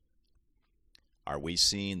Are we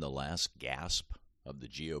seeing the last gasp of the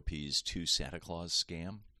GOP's two Santa Claus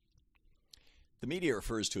scam? The media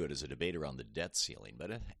refers to it as a debate around the debt ceiling,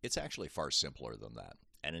 but it's actually far simpler than that,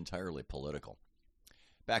 and entirely political.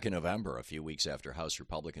 Back in November, a few weeks after House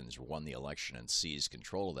Republicans won the election and seized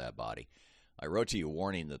control of that body, I wrote to you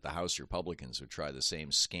warning that the House Republicans would try the same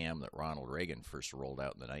scam that Ronald Reagan first rolled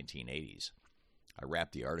out in the 1980s. I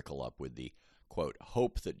wrapped the article up with the, quote,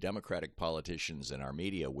 hope that Democratic politicians and our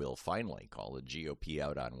media will finally call the GOP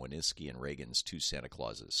out on Winitsky and Reagan's two Santa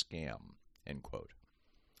Clauses scam, end quote.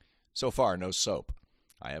 So far, no soap.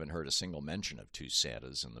 I haven't heard a single mention of two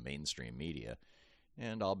Santas in the mainstream media,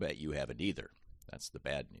 and I'll bet you haven't either. That's the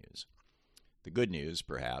bad news. The good news,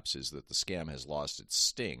 perhaps, is that the scam has lost its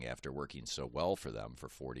sting after working so well for them for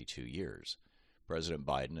 42 years. President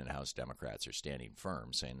Biden and House Democrats are standing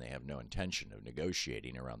firm, saying they have no intention of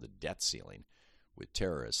negotiating around the debt ceiling with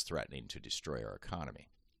terrorists threatening to destroy our economy.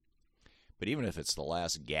 But even if it's the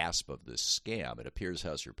last gasp of this scam, it appears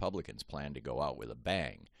House Republicans plan to go out with a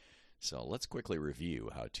bang. So let's quickly review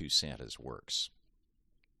how Two Santas works.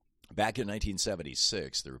 Back in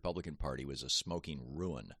 1976, the Republican Party was a smoking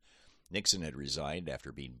ruin. Nixon had resigned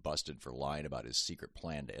after being busted for lying about his secret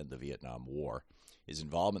plan to end the Vietnam War, his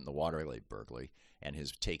involvement in the Watergate burglary, and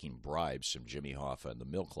his taking bribes from Jimmy Hoffa and the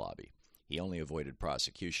milk lobby. He only avoided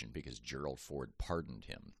prosecution because Gerald Ford pardoned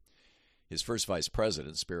him. His first vice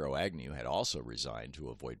president, Spiro Agnew, had also resigned to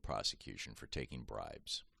avoid prosecution for taking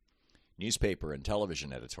bribes. Newspaper and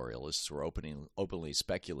television editorialists were openly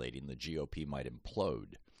speculating the GOP might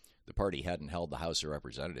implode. The party hadn't held the House of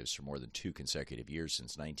Representatives for more than 2 consecutive years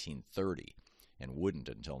since 1930 and wouldn't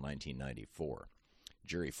until 1994.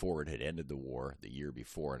 Jerry Ford had ended the war the year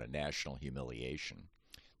before in a national humiliation.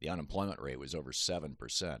 The unemployment rate was over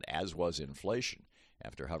 7%, as was inflation,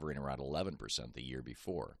 after hovering around 11% the year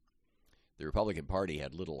before. The Republican Party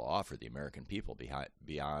had little to offer the American people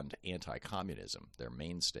beyond anti-communism, their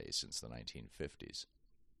mainstay since the 1950s.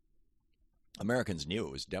 Americans knew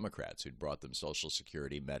it was Democrats who'd brought them Social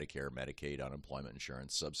Security, Medicare, Medicaid, unemployment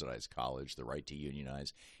insurance, subsidized college, the right to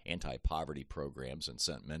unionize, anti-poverty programs, and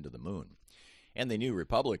sent men to the moon. And they knew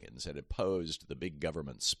Republicans had opposed the big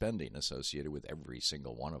government spending associated with every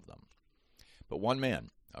single one of them. But one man,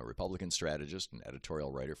 a Republican strategist and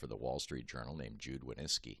editorial writer for the Wall Street Journal named Jude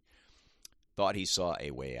Winitsky, thought he saw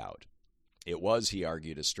a way out. It was, he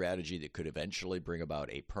argued, a strategy that could eventually bring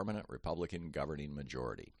about a permanent Republican governing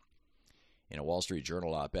majority. In a Wall Street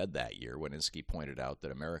Journal op-ed that year, Winitsky pointed out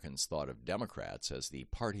that Americans thought of Democrats as the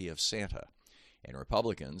party of Santa and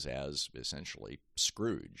Republicans as, essentially,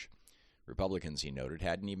 Scrooge. Republicans, he noted,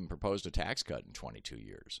 hadn't even proposed a tax cut in 22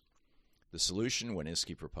 years. The solution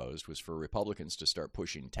Winitsky proposed was for Republicans to start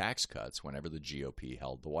pushing tax cuts whenever the GOP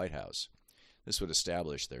held the White House. This would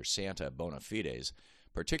establish their Santa bona fides,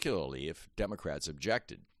 particularly if Democrats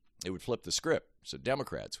objected. It would flip the script, so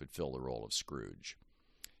Democrats would fill the role of Scrooge.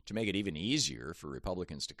 To make it even easier for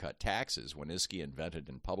Republicans to cut taxes, Winitsky invented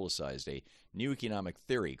and publicized a new economic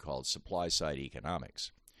theory called supply-side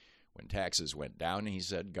economics. When taxes went down, he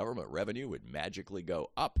said, government revenue would magically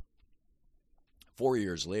go up. 4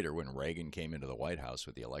 years later, when Reagan came into the White House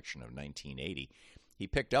with the election of 1980, he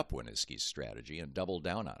picked up Winitsky's strategy and doubled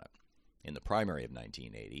down on it. In the primary of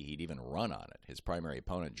 1980, he'd even run on it. His primary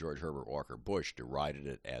opponent, George Herbert Walker Bush, derided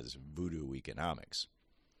it as voodoo economics.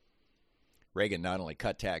 Reagan not only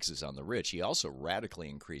cut taxes on the rich, he also radically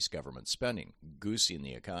increased government spending, goosing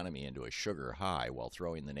the economy into a sugar high while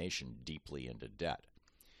throwing the nation deeply into debt.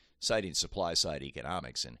 Citing supply-side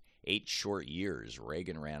economics, in 8 short years,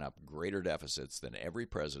 Reagan ran up greater deficits than every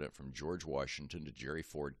president from George Washington to Jerry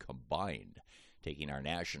Ford combined, taking our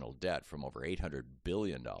national debt from over $800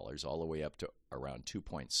 billion all the way up to around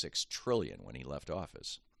 $2.6 trillion when he left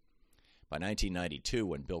office. By 1992,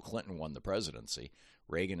 when Bill Clinton won the presidency,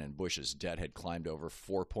 Reagan and Bush's debt had climbed over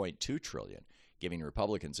 $4.2 trillion, giving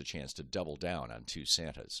Republicans a chance to double down on two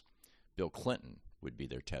Santas. Bill Clinton would be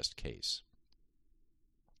their test case.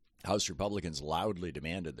 House Republicans loudly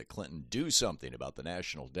demanded that Clinton do something about the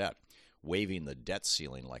national debt, waving the debt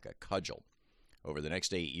ceiling like a cudgel. Over the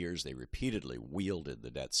next 8 years, they repeatedly wielded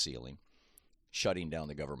the debt ceiling, shutting down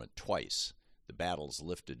the government twice. The battles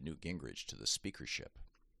lifted Newt Gingrich to the speakership.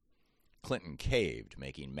 Clinton caved,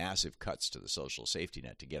 making massive cuts to the social safety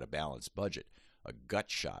net to get a balanced budget, a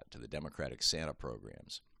gut shot to the Democratic Santa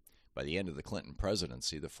programs. By the end of the Clinton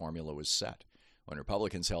presidency, the formula was set. When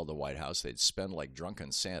Republicans held the White House, they'd spend like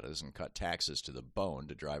drunken Santas and cut taxes to the bone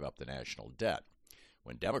to drive up the national debt.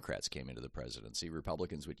 When Democrats came into the presidency,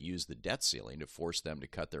 Republicans would use the debt ceiling to force them to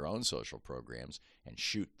cut their own social programs and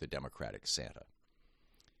shoot the Democratic Santa.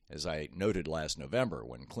 As I noted last November,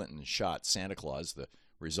 when Clinton shot Santa Claus, the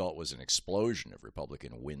Result was an explosion of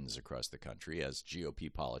Republican wins across the country as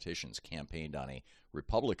GOP politicians campaigned on a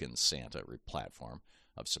Republican Santa platform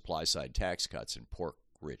of supply-side tax cuts and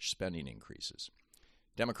pork-rich spending increases.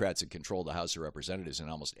 Democrats had controlled the House of Representatives in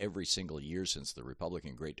almost every single year since the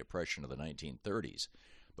Republican Great Depression of the 1930s,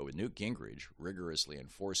 but with Newt Gingrich rigorously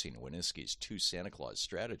enforcing Winski's two Santa Claus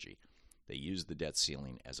strategy, they used the debt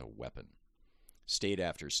ceiling as a weapon. State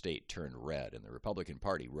after state turned red, and the Republican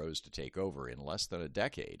Party rose to take over, in less than a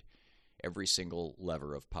decade, every single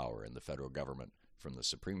lever of power in the federal government, from the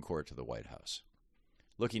Supreme Court to the White House.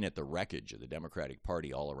 Looking at the wreckage of the Democratic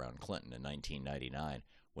Party all around Clinton in 1999,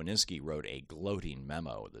 Winski wrote a gloating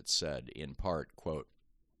memo that said, in part, quote,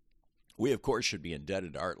 "We, of course, should be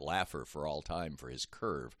indebted to Art Laffer for all time for his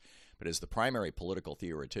curve, but as the primary political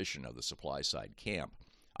theoretician of the supply-side camp,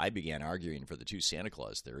 I began arguing for the two Santa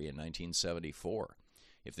Claus theory in 1974.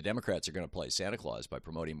 If the Democrats are going to play Santa Claus by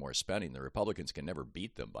promoting more spending, the Republicans can never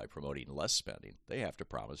beat them by promoting less spending. They have to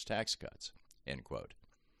promise tax cuts." End quote.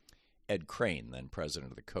 Ed Crane, then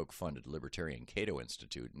president of the Koch-funded Libertarian Cato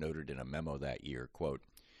Institute, noted in a memo that year, quote,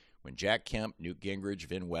 "When Jack Kemp, Newt Gingrich,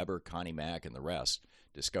 Vin Weber, Connie Mack, and the rest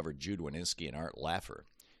discovered Jude Winski and Art Laffer,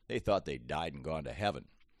 they thought they'd died and gone to heaven.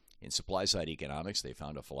 In supply-side economics, they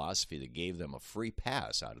found a philosophy that gave them a free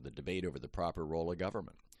pass out of the debate over the proper role of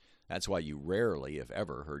government. That's why you rarely, if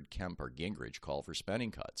ever, heard Kemp or Gingrich call for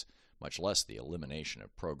spending cuts, much less the elimination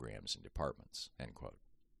of programs and departments." End quote.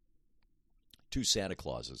 Two Santa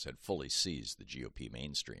Clauses had fully seized the GOP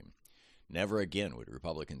mainstream. Never again would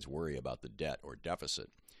Republicans worry about the debt or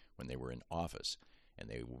deficit when they were in office,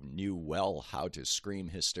 and they knew well how to scream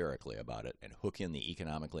hysterically about it and hook in the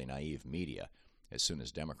economically naive media as soon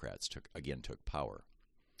as Democrats took power.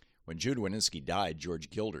 When Jude Winski died, George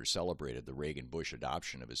Gilder celebrated the Reagan-Bush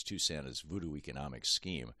adoption of his two Santas voodoo economic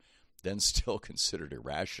scheme, then still considered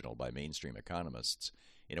irrational by mainstream economists,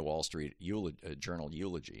 in a Wall Street Journal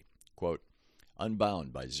eulogy. Quote,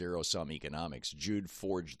 "Unbound by zero-sum economics, Jude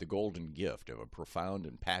forged the golden gift of a profound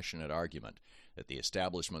and passionate argument that the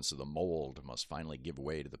establishments of the mold must finally give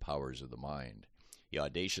way to the powers of the mind. He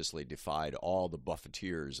audaciously defied all the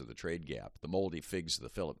buffeteers of the trade gap, the moldy figs of the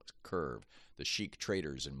Phillips curve, the chic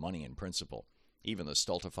traders in money and principle, even the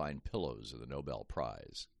stultifying pillows of the Nobel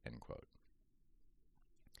Prize." End quote.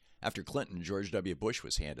 After Clinton, George W. Bush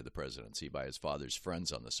was handed the presidency by his father's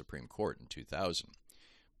friends on the Supreme Court in 2000.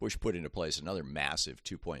 Bush put into place another massive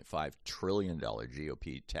 $2.5 trillion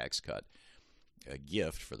GOP tax cut, a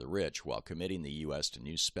gift for the rich, while committing the U.S. to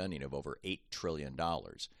new spending of over $8 trillion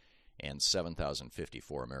and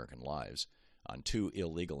 7,054 American lives on two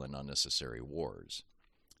illegal and unnecessary wars.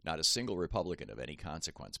 Not a single Republican of any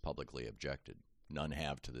consequence publicly objected. None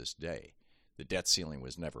have to this day. The debt ceiling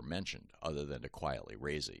was never mentioned, other than to quietly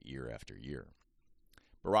raise it year after year.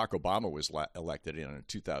 Barack Obama was elected in a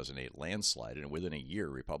 2008 landslide, and within a year,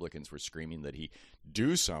 Republicans were screaming that he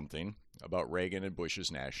do something about Reagan and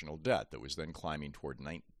Bush's national debt that was then climbing toward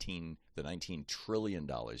the $19 trillion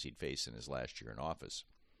he'd faced in his last year in office.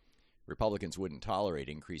 Republicans wouldn't tolerate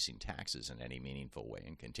increasing taxes in any meaningful way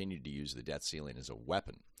and continued to use the debt ceiling as a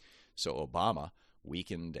weapon. So Obama,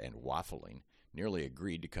 weakened and waffling, nearly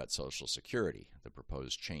agreed to cut Social Security, the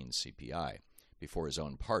proposed chain CPI, before his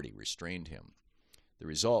own party restrained him. The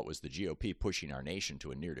result was the GOP pushing our nation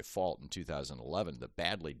to a near default in 2011 that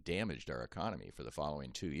badly damaged our economy for the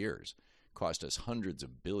following 2 years, cost us hundreds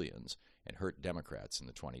of billions, and hurt Democrats in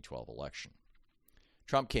the 2012 election.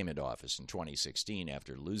 Trump came into office in 2016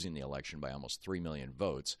 after losing the election by almost 3 million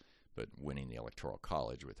votes, but winning the Electoral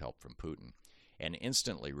College with help from Putin, and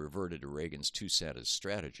instantly reverted to Reagan's two Santas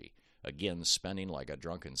strategy, again spending like a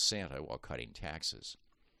drunken Santa while cutting taxes.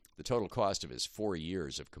 The total cost of his 4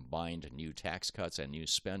 years of combined new tax cuts and new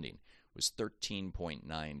spending was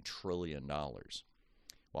 $13.9 trillion.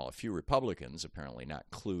 While a few Republicans, apparently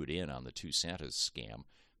not clued in on the two Santas scam,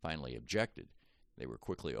 finally objected, they were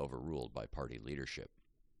quickly overruled by party leadership.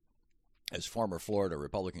 As former Florida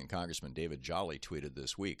Republican Congressman David Jolly tweeted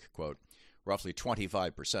this week, quote, "Roughly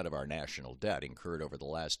 25% of our national debt incurred over the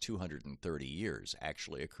last 230 years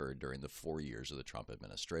actually occurred during the 4 years of the Trump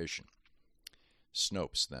administration."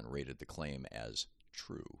 Snopes then rated the claim as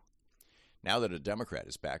true. Now that a Democrat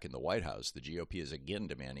is back in the White House, the GOP is again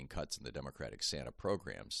demanding cuts in the Democratic Santa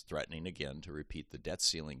programs, threatening again to repeat the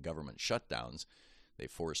debt-ceiling government shutdowns they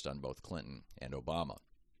forced on both Clinton and Obama.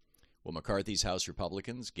 Will McCarthy's House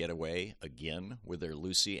Republicans get away again with their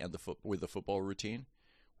Lucy and with the football routine?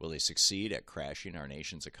 Will they succeed at crashing our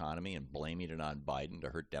nation's economy and blaming it on Biden to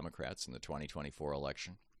hurt Democrats in the 2024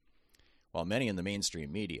 election? While many in the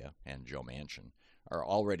mainstream media, and Joe Manchin, are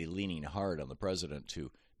already leaning hard on the president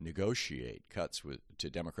to negotiate cuts to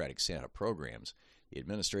Democratic Santa programs, The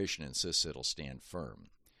administration insists it'll stand firm.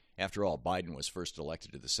 After all, Biden was first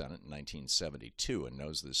elected to the Senate in 1972 and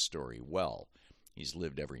knows this story well. He's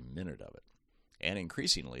lived every minute of it. And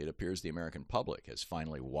increasingly, it appears the American public has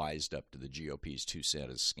finally wised up to the GOP's Two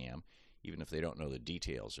Santas scam, even if they don't know the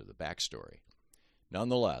details or the backstory.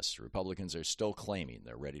 Nonetheless, Republicans are still claiming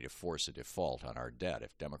they're ready to force a default on our debt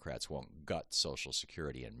if Democrats won't gut Social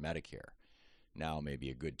Security and Medicare. Now may be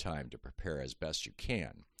a good time to prepare as best you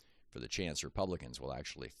can for the chance Republicans will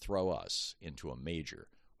actually throw us into a major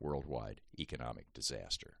worldwide economic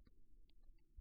disaster.